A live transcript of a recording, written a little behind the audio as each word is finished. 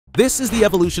This is the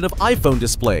evolution of iPhone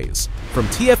displays, from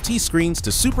TFT screens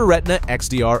to Super Retina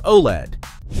XDR OLED.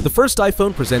 The first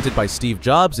iPhone presented by Steve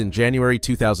Jobs in January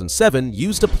 2007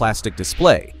 used a plastic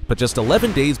display, but just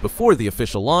 11 days before the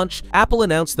official launch, Apple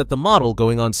announced that the model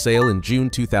going on sale in June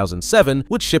 2007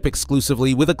 would ship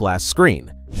exclusively with a glass screen.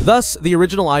 Thus, the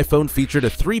original iPhone featured a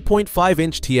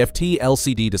 3.5-inch TFT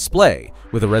LCD display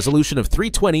with a resolution of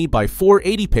 320 by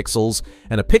 480 pixels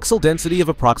and a pixel density of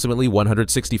approximately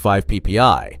 165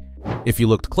 ppi. If you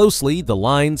looked closely, the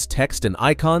lines, text, and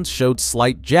icons showed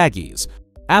slight jaggies.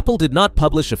 Apple did not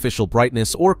publish official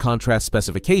brightness or contrast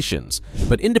specifications,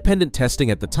 but independent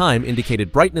testing at the time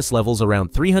indicated brightness levels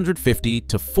around 350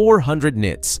 to 400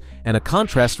 nits and a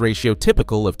contrast ratio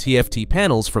typical of TFT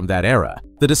panels from that era.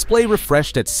 The display,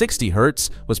 refreshed at 60 Hz,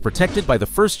 was protected by the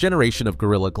first generation of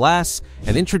Gorilla Glass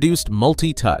and introduced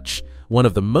multi-touch, one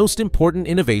of the most important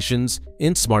innovations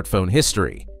in smartphone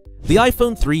history. The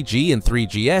iPhone 3G and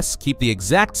 3GS keep the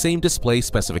exact same display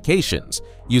specifications,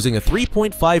 using a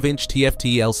 3.5-inch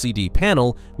TFT LCD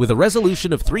panel with a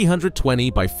resolution of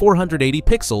 320 by 480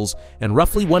 pixels and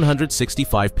roughly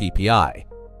 165 ppi.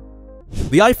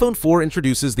 The iPhone 4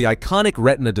 introduces the iconic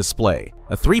Retina display,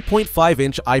 a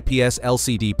 3.5-inch IPS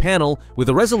LCD panel with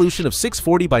a resolution of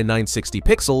 640 by 960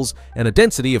 pixels and a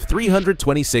density of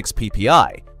 326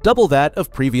 ppi, double that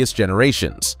of previous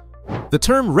generations. The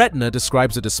term Retina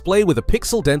describes a display with a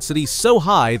pixel density so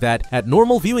high that, at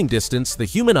normal viewing distance, the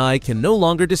human eye can no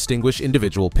longer distinguish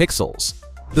individual pixels.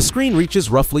 The screen reaches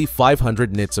roughly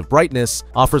 500 nits of brightness,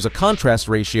 offers a contrast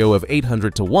ratio of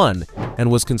 800 to 1, and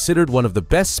was considered one of the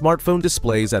best smartphone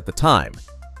displays at the time.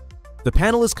 The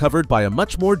panel is covered by a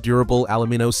much more durable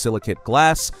aluminosilicate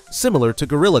glass, similar to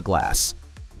Gorilla Glass.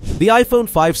 The iPhone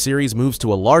 5 series moves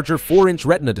to a larger 4-inch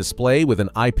Retina display with an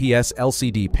IPS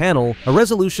LCD panel, a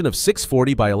resolution of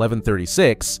 640 by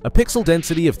 1136, a pixel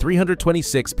density of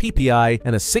 326 ppi,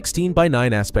 and a 16 by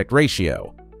 9 aspect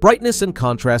ratio. Brightness and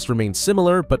contrast remain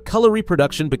similar, but color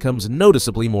reproduction becomes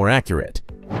noticeably more accurate.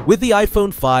 With the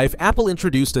iPhone 5, Apple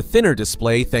introduced a thinner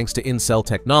display thanks to in-cell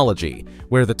technology,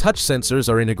 where the touch sensors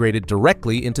are integrated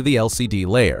directly into the LCD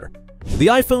layer. The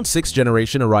iPhone 6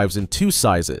 generation arrives in two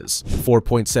sizes,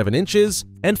 4.7 inches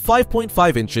and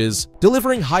 5.5 inches,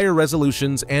 delivering higher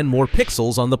resolutions and more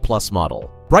pixels on the Plus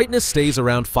model. Brightness stays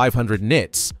around 500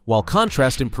 nits, while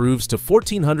contrast improves to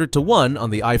 1400 to 1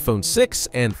 on the iPhone 6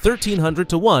 and 1300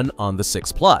 to 1 on the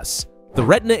 6 Plus. The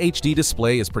Retina HD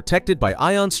display is protected by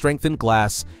ion-strengthened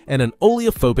glass and an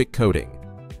oleophobic coating.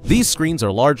 These screens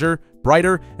are larger,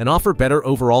 brighter, and offer better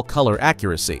overall color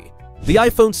accuracy. The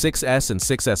iPhone 6s and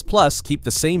 6s Plus keep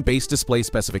the same base display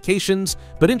specifications,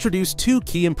 but introduce two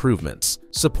key improvements: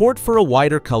 support for a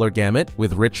wider color gamut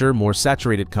with richer, more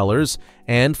saturated colors,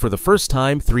 and, for the first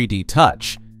time, 3D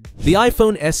touch. The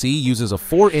iPhone SE uses a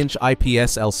 4-inch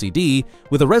IPS LCD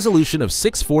with a resolution of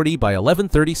 640 by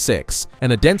 1136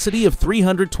 and a density of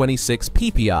 326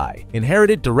 ppi,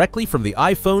 inherited directly from the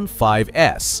iPhone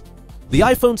 5s. The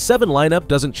iPhone 7 lineup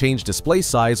doesn't change display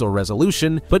size or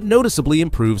resolution, but noticeably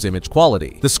improves image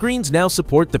quality. The screens now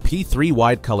support the P3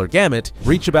 wide color gamut,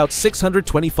 reach about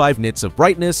 625 nits of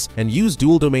brightness, and use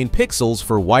dual-domain pixels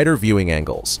for wider viewing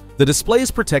angles. The display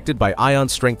is protected by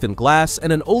ion-strengthened glass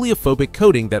and an oleophobic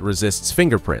coating that resists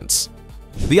fingerprints.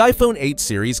 The iPhone 8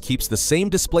 series keeps the same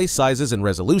display sizes and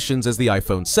resolutions as the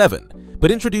iPhone 7, but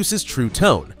introduces True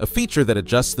Tone, a feature that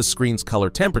adjusts the screen's color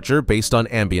temperature based on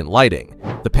ambient lighting.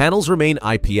 The panels remain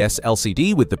IPS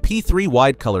LCD with the P3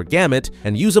 wide color gamut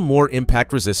and use a more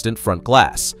impact-resistant front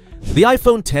glass. The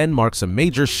iPhone 10 marks a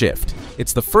major shift.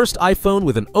 It's the first iPhone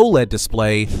with an OLED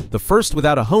display, the first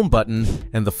without a home button,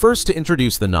 and the first to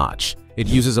introduce the notch. It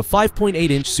uses a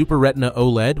 5.8-inch Super Retina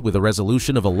OLED with a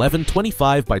resolution of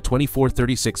 1125 by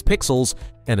 2436 pixels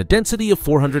and a density of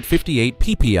 458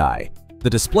 ppi. The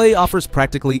display offers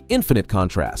practically infinite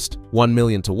contrast, 1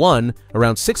 million to 1,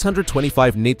 around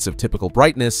 625 nits of typical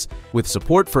brightness, with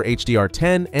support for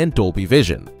HDR10 and Dolby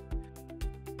Vision.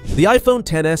 The iPhone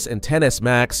XS and XS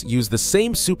Max use the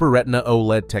same Super Retina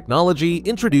OLED technology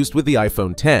introduced with the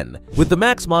iPhone X, with the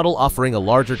Max model offering a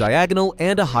larger diagonal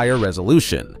and a higher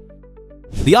resolution.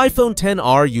 The iPhone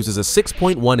XR uses a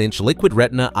 6.1-inch Liquid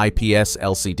Retina IPS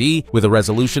LCD with a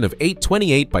resolution of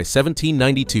 828 by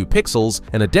 1792 pixels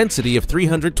and a density of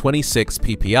 326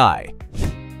 ppi.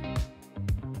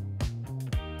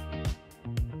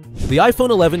 The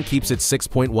iPhone 11 keeps its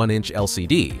 6.1-inch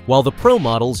LCD, while the Pro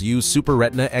models use Super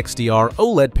Retina XDR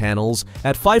OLED panels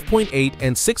at 5.8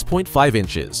 and 6.5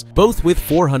 inches, both with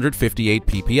 458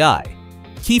 ppi.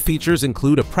 Key features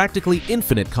include a practically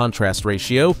infinite contrast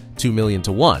ratio,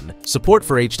 2,000,000:1, support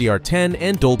for HDR10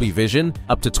 and Dolby Vision,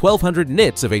 up to 1200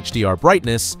 nits of HDR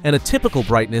brightness, and a typical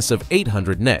brightness of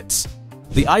 800 nits.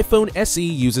 The iPhone SE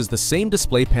uses the same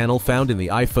display panel found in the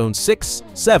iPhone 6,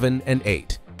 7, and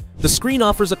 8. The screen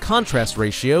offers a contrast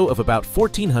ratio of about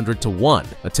 1400:1,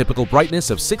 a typical brightness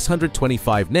of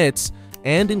 625 nits,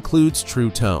 and includes True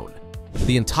Tone.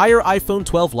 The entire iPhone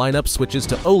 12 lineup switches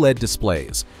to OLED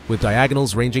displays, with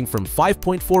diagonals ranging from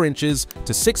 5.4 inches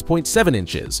to 6.7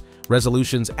 inches,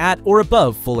 resolutions at or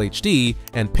above Full HD,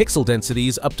 and pixel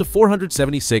densities up to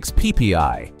 476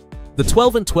 ppi. The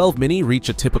 12 and 12 mini reach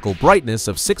a typical brightness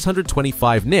of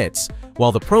 625 nits,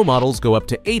 while the Pro models go up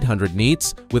to 800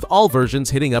 nits, with all versions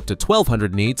hitting up to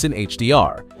 1200 nits in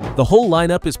HDR. The whole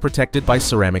lineup is protected by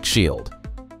ceramic shield.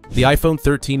 The iPhone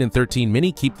 13 and 13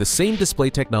 mini keep the same display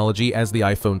technology as the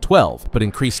iPhone 12, but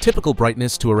increase typical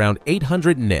brightness to around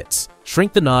 800 nits,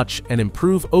 shrink the notch, and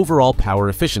improve overall power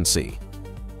efficiency.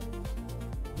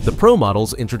 The Pro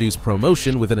models introduce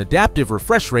ProMotion with an adaptive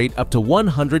refresh rate up to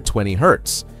 120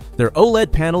 Hz. Their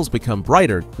OLED panels become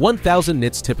brighter, 1000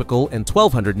 nits typical and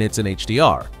 1200 nits in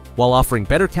HDR, while offering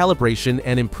better calibration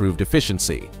and improved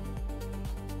efficiency.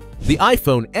 The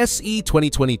iPhone SE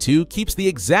 2022 keeps the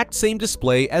exact same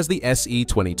display as the SE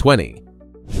 2020.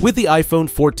 With the iPhone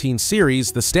 14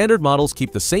 series, the standard models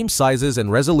keep the same sizes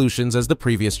and resolutions as the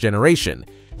previous generation,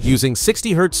 using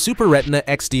 60Hz Super Retina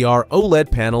XDR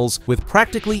OLED panels with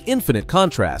practically infinite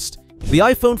contrast. The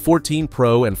iPhone 14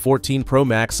 Pro and 14 Pro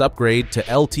Max upgrade to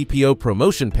LTPO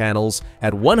ProMotion panels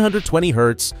at 120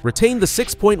 Hz, retain the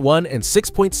 6.1 and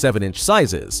 6.7 inch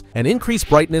sizes, and increase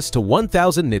brightness to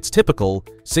 1000 nits typical,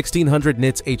 1600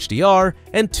 nits HDR,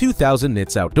 and 2000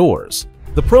 nits outdoors.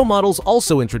 The Pro models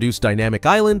also introduce Dynamic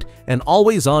Island and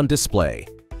always-on display.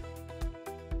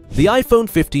 The iPhone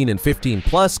 15 and 15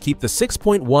 Plus keep the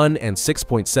 6.1 and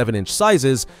 6.7 inch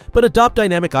sizes, but adopt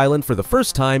Dynamic Island for the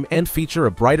first time and feature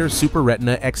a brighter Super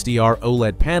Retina XDR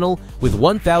OLED panel with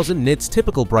 1000 nits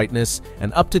typical brightness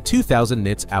and up to 2000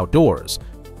 nits outdoors.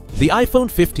 The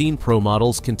iPhone 15 Pro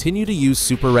models continue to use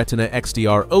Super Retina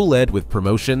XDR OLED with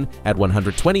ProMotion at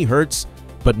 120 Hz,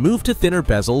 but move to thinner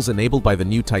bezels enabled by the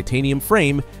new titanium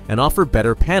frame and offer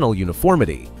better panel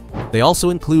uniformity. They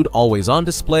also include always-on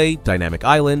display, Dynamic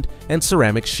Island, and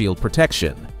ceramic shield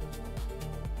protection.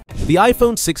 The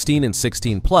iPhone 16 and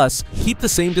 16 Plus keep the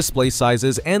same display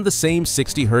sizes and the same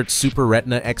 60Hz Super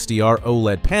Retina XDR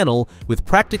OLED panel with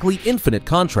practically infinite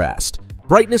contrast.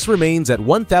 Brightness remains at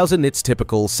 1000 nits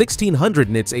typical, 1600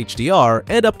 nits HDR,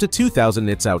 and up to 2000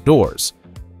 nits outdoors.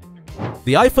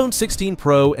 The iPhone 16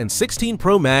 Pro and 16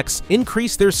 Pro Max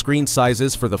increased their screen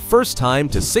sizes for the first time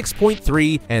to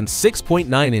 6.3 and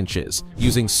 6.9 inches,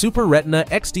 using Super Retina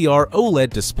XDR OLED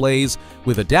displays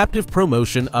with adaptive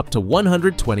ProMotion up to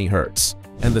 120 Hz.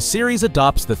 And the series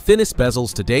adopts the thinnest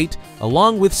bezels to date,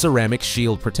 along with ceramic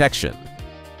shield protection.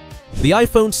 The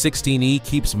iPhone 16e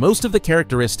keeps most of the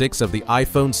characteristics of the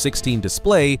iPhone 16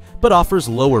 display, but offers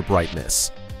lower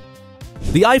brightness.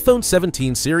 The iPhone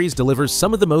 17 series delivers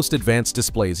some of the most advanced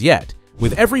displays yet,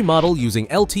 with every model using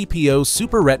LTPO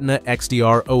Super Retina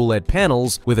XDR OLED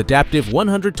panels with adaptive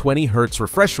 120 Hz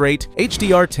refresh rate,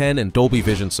 HDR10 and Dolby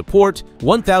Vision support,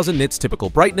 1000 nits typical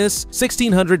brightness,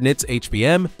 1600 nits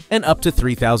HBM, and up to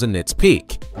 3000 nits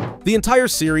peak. The entire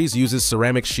series uses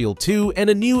Ceramic Shield 2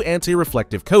 and a new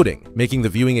anti-reflective coating, making the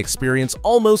viewing experience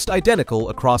almost identical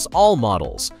across all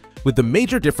models, with the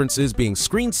major differences being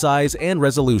screen size and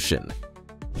resolution.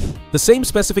 The same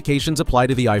specifications apply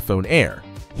to the iPhone Air,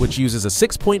 which uses a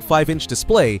 6.5-inch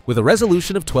display with a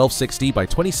resolution of 1260 by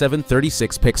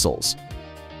 2736 pixels.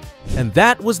 And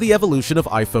that was the evolution of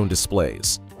iPhone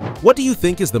displays. What do you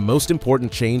think is the most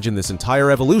important change in this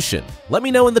entire evolution? Let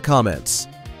me know in the comments.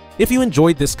 If you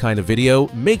enjoyed this kind of video,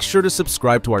 make sure to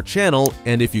subscribe to our channel,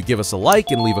 and if you give us a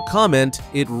like and leave a comment,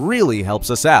 it really helps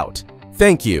us out.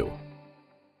 Thank you.